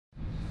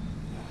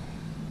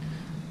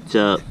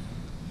What's up?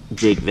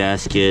 Jake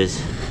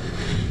Vasquez.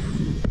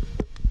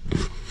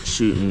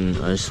 Shooting,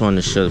 I just wanted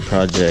to show the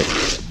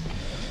project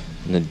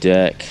on the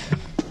deck.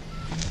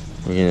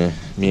 Me and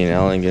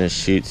Ellen gonna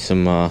shoot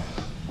some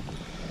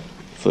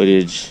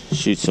footage,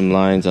 shoot some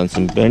lines on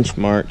some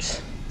benchmarks.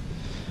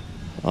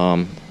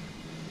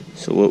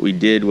 So what we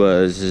did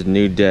was, this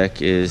new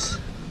deck is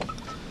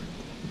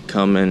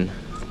coming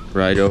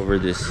right over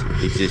this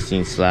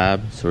existing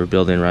slab. So we're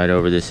building right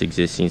over this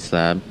existing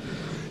slab.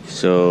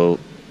 So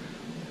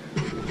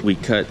we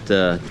cut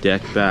the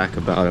deck back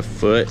about a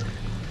foot.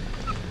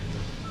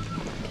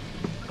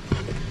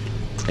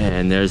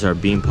 And there's our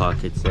beam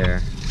pockets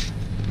there.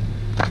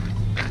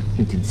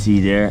 You can see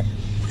there.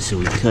 So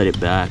we cut it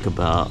back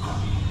about,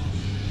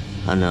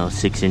 I don't know,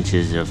 6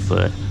 inches or a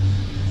foot.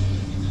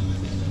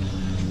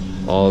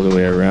 All the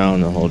way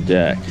around the whole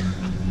deck.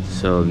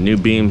 So new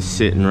beams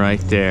sitting right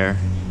there.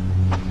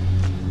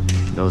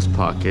 Those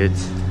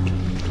pockets.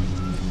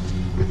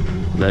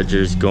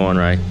 Ledgers going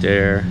right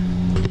there.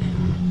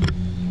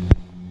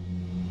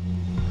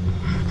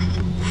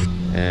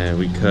 And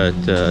we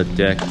cut the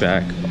deck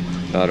back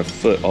about a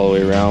foot all the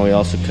way around. We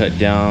also cut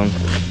down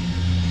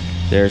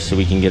there so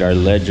we can get our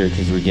ledger,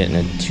 because we're getting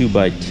a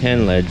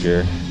 2x10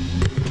 ledger.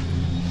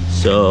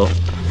 So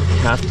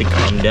have to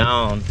come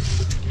down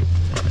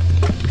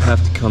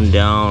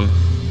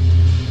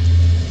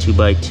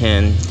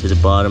 2x10 to the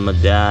bottom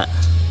of that.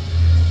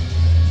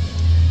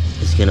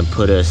 It's gonna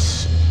put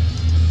us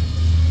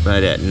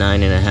right at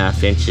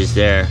 9.5 inches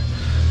there.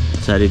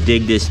 So I had to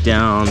dig this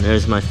down.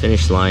 There's my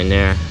finish line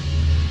there.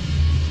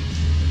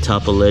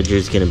 Top of ledger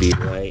is gonna be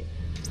right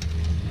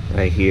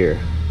here.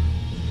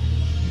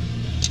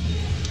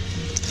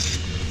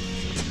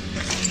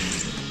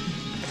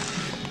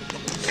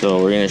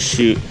 So we're gonna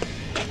shoot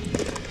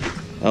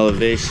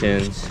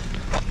elevations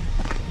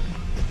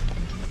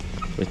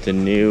with the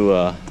new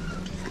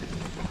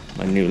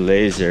my new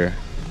laser.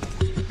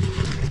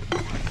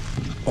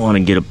 I want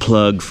to get a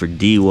plug for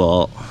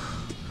D.I.Y.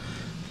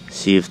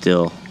 See if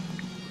they'll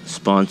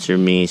sponsor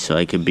me so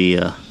I could be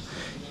a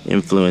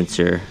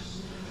influencer.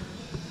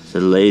 The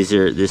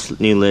laser, this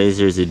new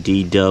laser is a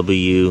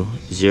D.W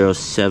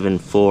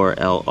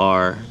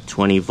 074LR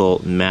 20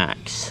 volt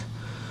max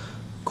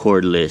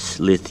cordless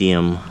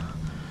lithium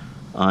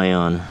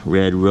ion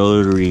red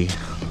rotary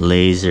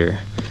laser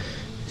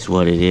is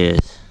what it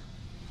is.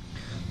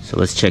 So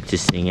let's check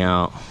this thing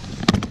out.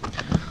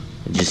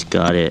 I just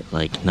got it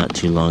like not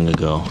too long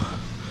ago.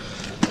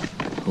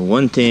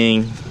 One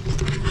thing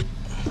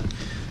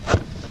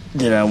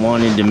that I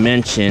wanted to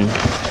mention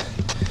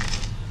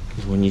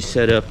is when you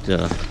set up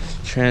the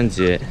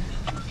transit,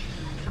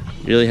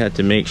 you really have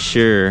to make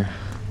sure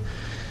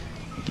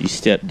you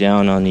step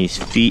down on these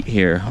feet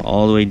here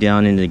all the way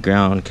down into the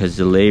ground, because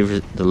the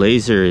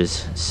laser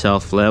is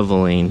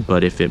self-leveling,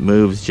 but if it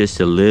moves just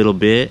a little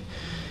bit,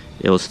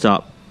 it'll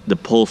stop, the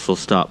pulse will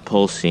stop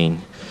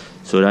pulsing.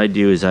 So what I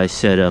do is I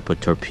set up a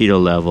torpedo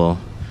level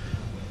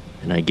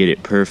and I get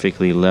it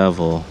perfectly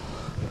level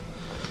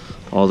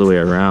all the way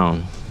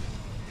around.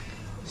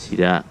 See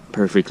that?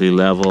 Perfectly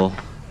level.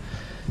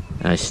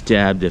 And I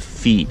stab the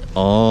feet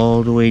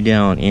all the way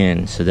down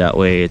in, so that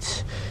way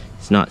it's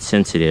not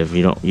sensitive.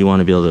 You want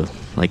to be able to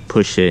like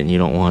push it, and you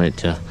don't want it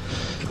to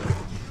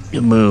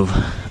move.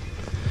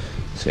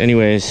 So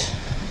anyways,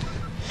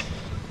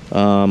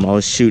 I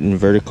was shooting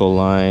vertical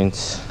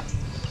lines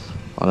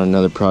on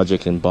another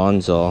project in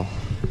Bonsall.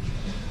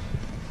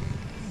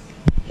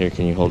 Here,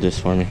 can you hold this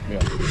for me?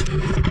 Yeah.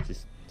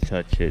 Just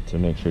touch it to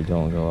make sure it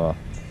don't go off.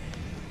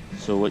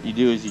 So what you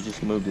do is you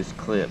just move this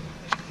clip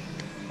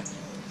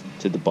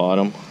to the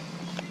bottom.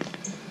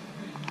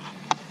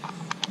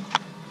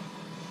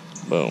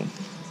 Boom.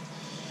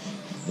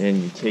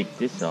 Then you take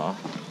this off.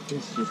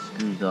 This just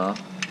screws off.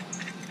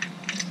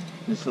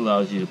 This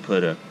allows you to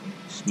put a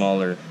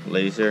smaller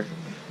laser,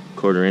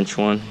 1/4 inch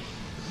one.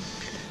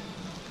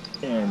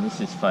 And this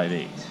is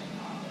 5/8.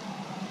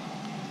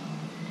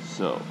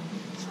 So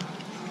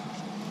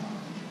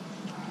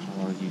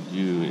all you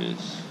do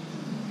is,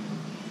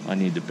 I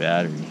need the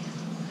battery.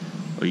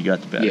 Oh, you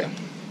got the battery? Yeah.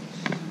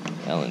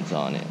 Ellen's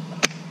on it.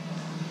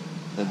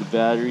 Have the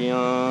battery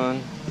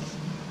on,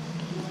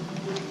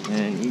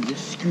 and you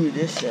just screw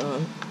this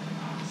on,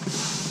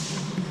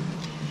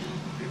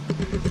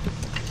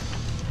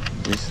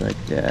 just like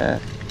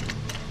that,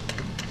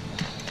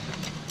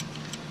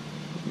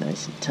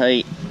 nice and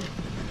tight.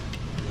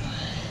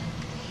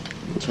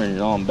 Turn it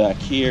on back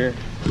here.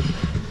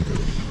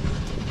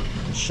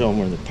 Show them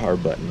where the power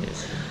button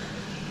is.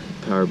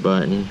 Power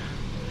button.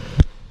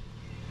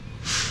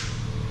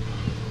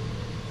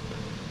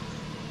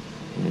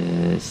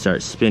 And it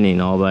starts spinning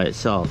all by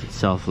itself. It's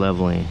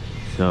self-leveling.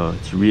 So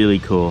it's really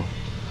cool.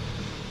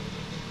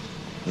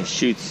 It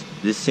shoots,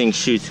 this thing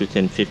shoots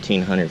within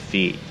 1,500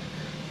 feet.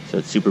 So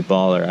it's super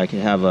baller. I can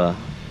have a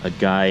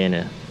guy in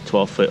a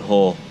 12-foot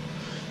hole,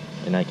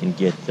 and I can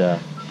get the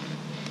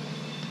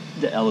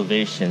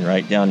elevation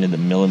right down to the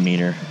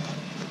millimeter.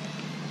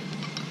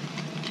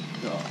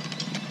 So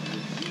the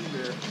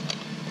receiver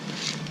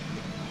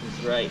is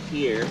right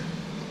here.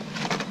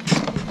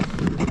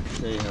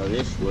 show you how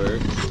this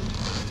works.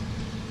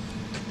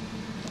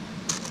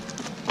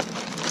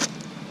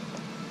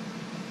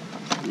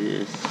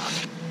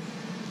 This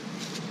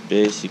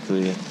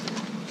basically,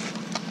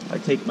 I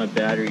take my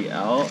battery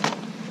out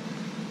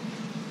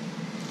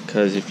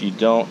because if you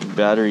don't, the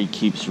battery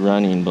keeps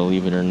running,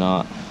 believe it or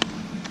not.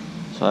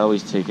 So I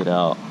always take it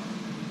out.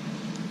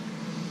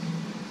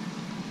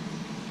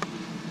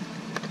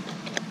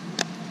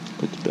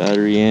 Put the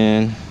battery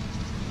in,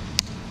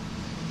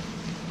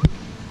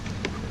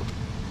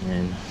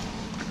 and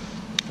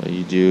what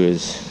you do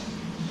is,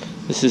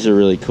 this is a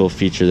really cool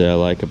feature that I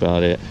like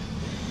about it,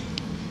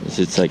 is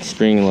it's like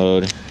spring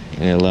load,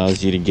 and it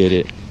allows you to get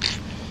it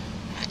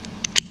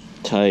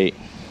tight,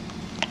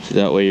 so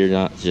that way you're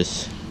not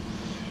just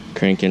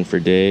cranking for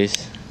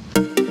days.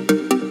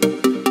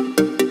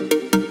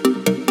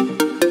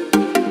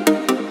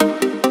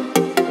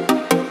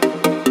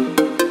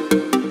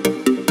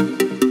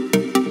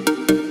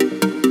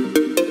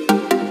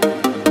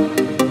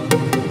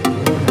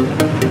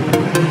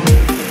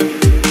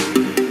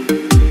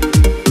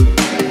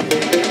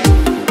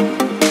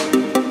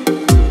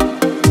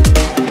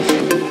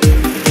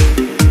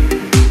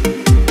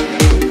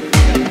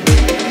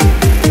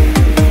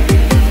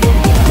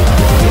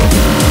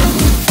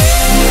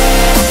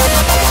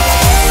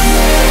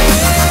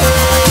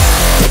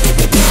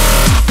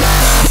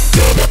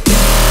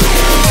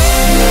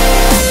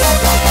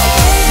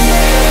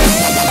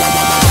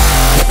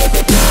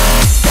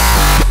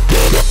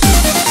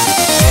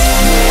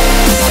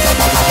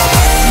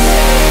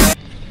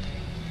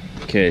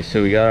 Okay,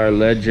 so we got our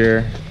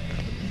ledger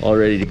all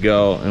ready to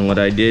go, and what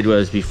I did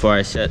was, before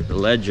I set the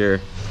ledger,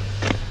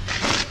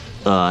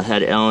 I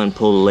had Ellen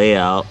pull the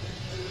layout.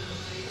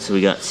 So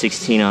we got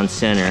 16 on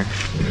center.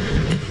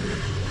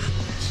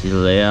 See the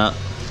layout?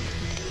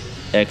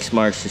 X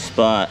marks the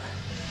spot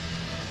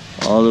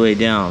all the way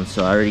down.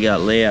 So I already got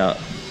layout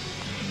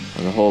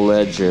on the whole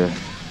ledger.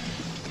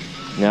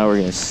 Now we're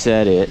gonna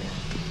set it.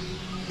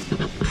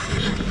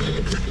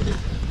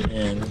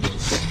 And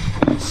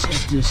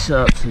set this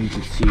up so you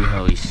can see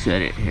how we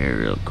set it here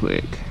real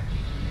quick.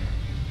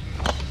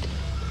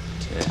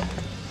 Okay.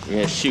 We're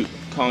gonna shoot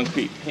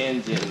concrete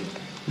pins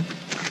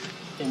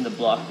in the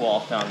block wall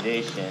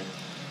foundation,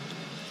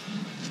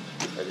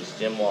 or the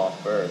stem wall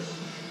first,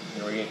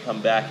 and we're gonna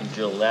come back and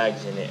drill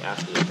lags in it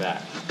after the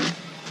fact.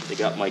 I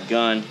got my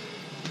gun,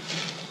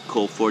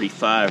 Colt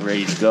 45,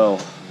 ready to go.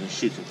 I'm gonna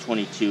shoot some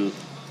 22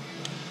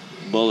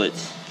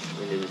 bullets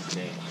into this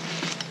thing.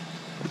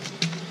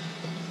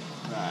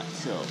 Alright,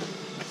 so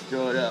let's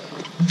throw it up.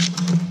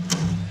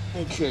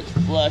 Make sure it's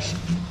flush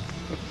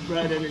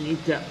right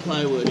underneath that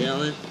plywood,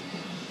 Ellen.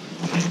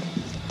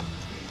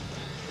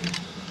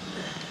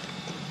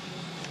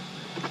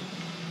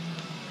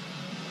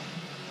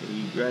 Are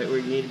you right where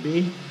you need to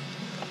be?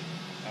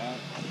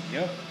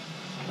 Yep.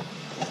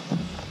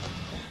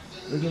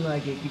 Looking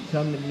like it could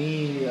come to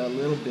me a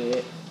little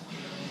bit,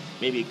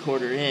 maybe a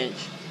 1/4 inch.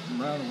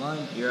 I'm right on the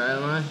line. You're right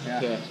on line? Yeah.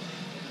 Okay.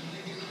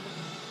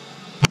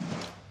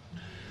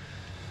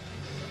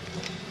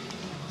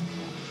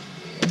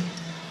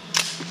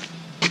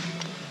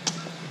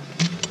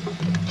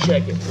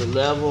 Check it for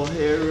level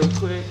here real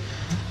quick.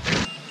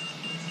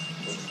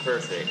 Looks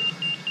perfect.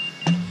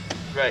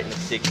 Right in the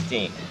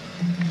 16th.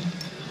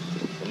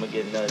 So I'm gonna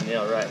get another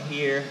nail right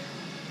here.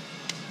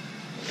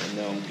 I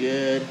know I'm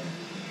good.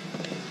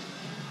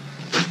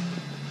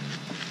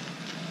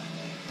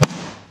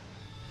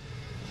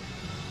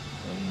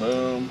 And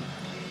boom.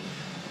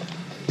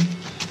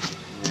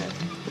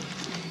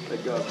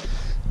 Let go.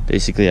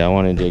 Basically, I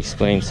wanted to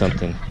explain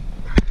something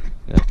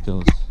that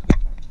feels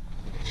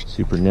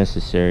super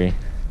necessary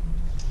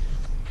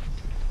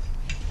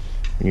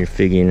when you're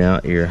figuring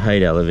out your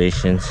height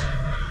elevations.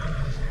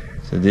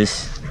 So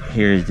this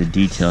here is the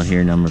detail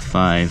here, number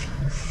 5.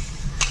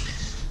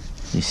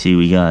 You see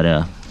we got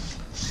to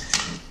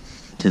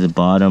the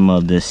bottom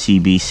of the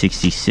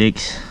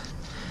CB66,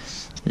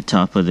 the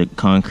top of the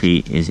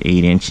concrete is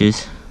 8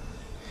 inches,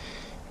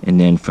 and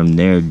then from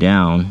there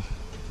down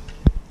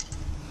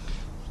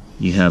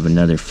you have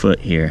another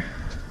foot here.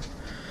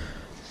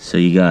 So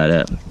you got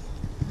a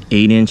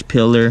 8-inch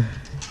pillar,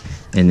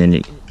 and then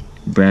it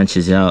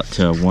branches out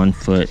to 1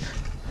 foot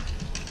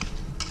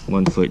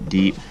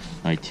deep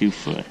by 2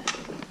 foot,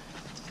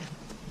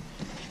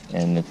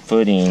 and the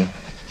footing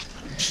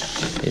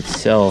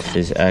itself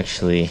is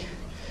actually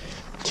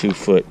 2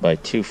 foot by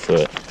 2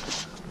 foot.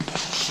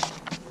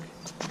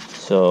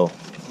 So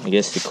I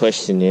guess the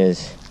question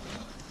is,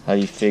 how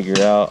do you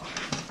figure out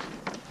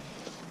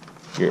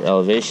your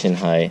elevation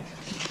height?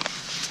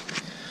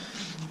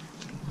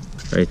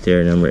 Right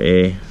there, number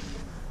A,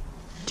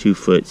 2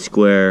 foot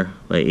square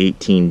by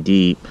 18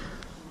 deep.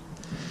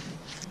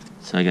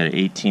 So I got an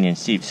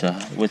 18-inch deep. So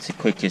what's the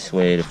quickest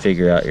way to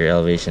figure out your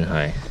elevation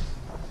height?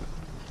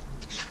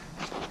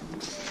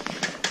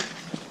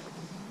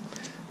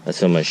 That's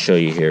what I'm going to show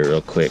you here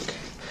real quick.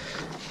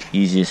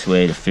 Easiest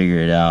way to figure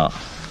it out,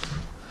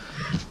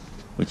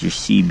 with your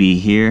CB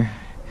here,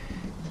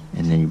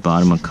 and then your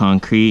bottom of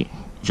concrete,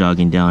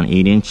 jogging down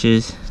 8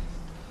 inches.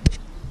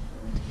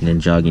 and then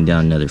jogging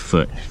down another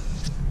foot.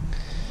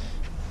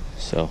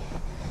 So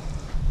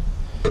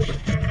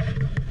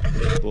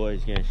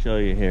boy's gonna show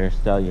you here,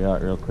 style you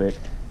out real quick.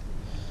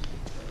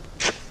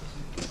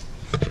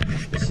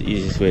 It's the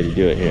easiest way to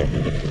do it here.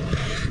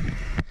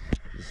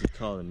 This is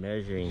called a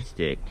measuring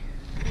stick.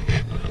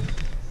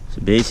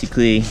 So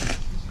basically,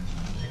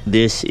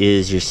 this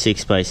is your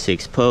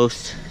 6x6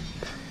 post.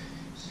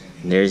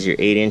 And there's your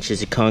 8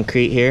 inches of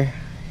concrete here.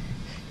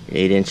 Your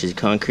 8 inches of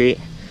concrete.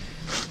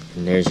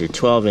 And there's your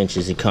 12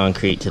 inches of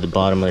concrete to the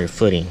bottom of your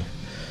footing.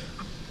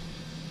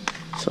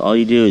 So all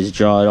you do is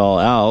draw it all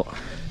out.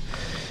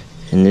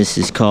 And this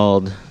is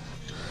called,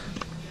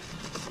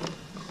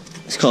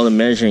 it's called a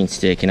measuring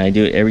stick, and I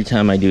do it every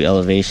time I do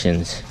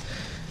elevations.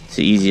 It's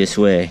the easiest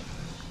way.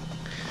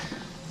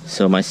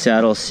 So my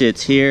saddle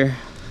sits here,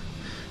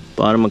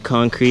 bottom of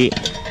concrete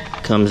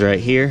comes right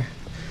here.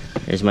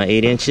 There's my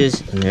 8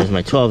 inches and there's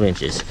my 12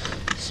 inches.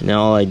 So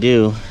now all I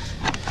do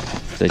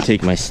is I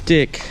take my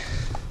stick,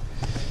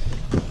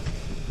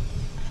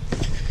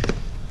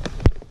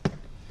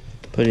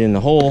 put it in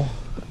the hole,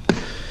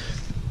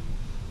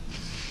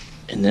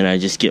 and then I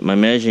just get my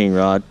measuring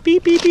rod,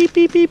 beep beep beep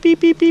beep beep beep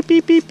beep beep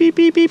beep beep beep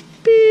beep beep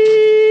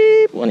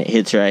beep. When it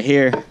hits right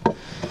here,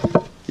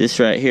 this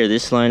right here,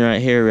 this line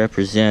right here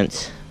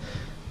represents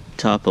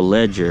top of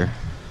ledger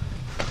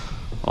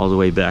all the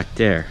way back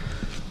there.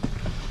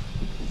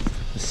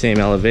 The same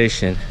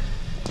elevation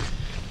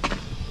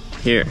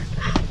here.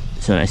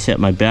 So I set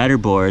my batter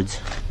boards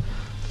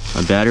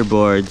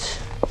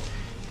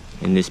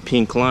in this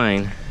pink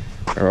line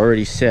are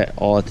already set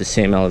all at the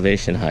same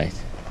elevation height.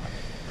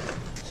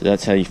 So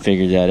that's how you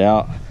figure that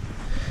out.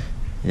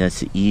 And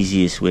that's the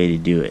easiest way to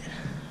do it.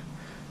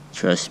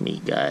 Trust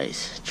me,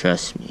 guys,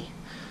 trust me.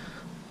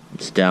 I'm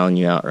styling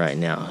you out right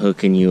now,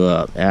 hooking you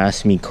up.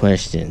 Ask me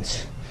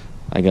questions.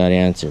 I got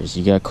answers.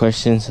 You got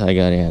questions? I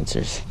got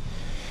answers.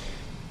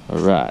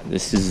 Alright,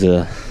 this is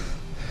the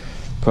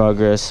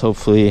progress.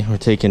 Hopefully we're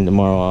taking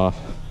tomorrow off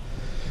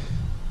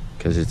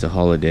because it's a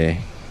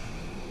holiday.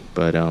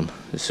 But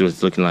this is what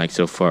it's looking like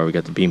so far. We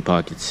got the beam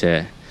pocket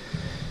set,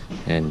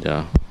 and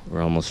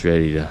we're almost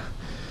ready to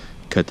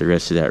cut the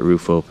rest of that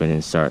roof open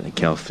and start the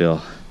cal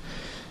fill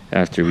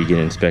after we get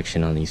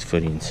inspection on these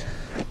footings.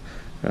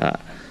 Right.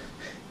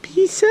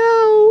 Peace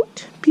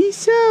out.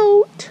 Peace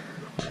out.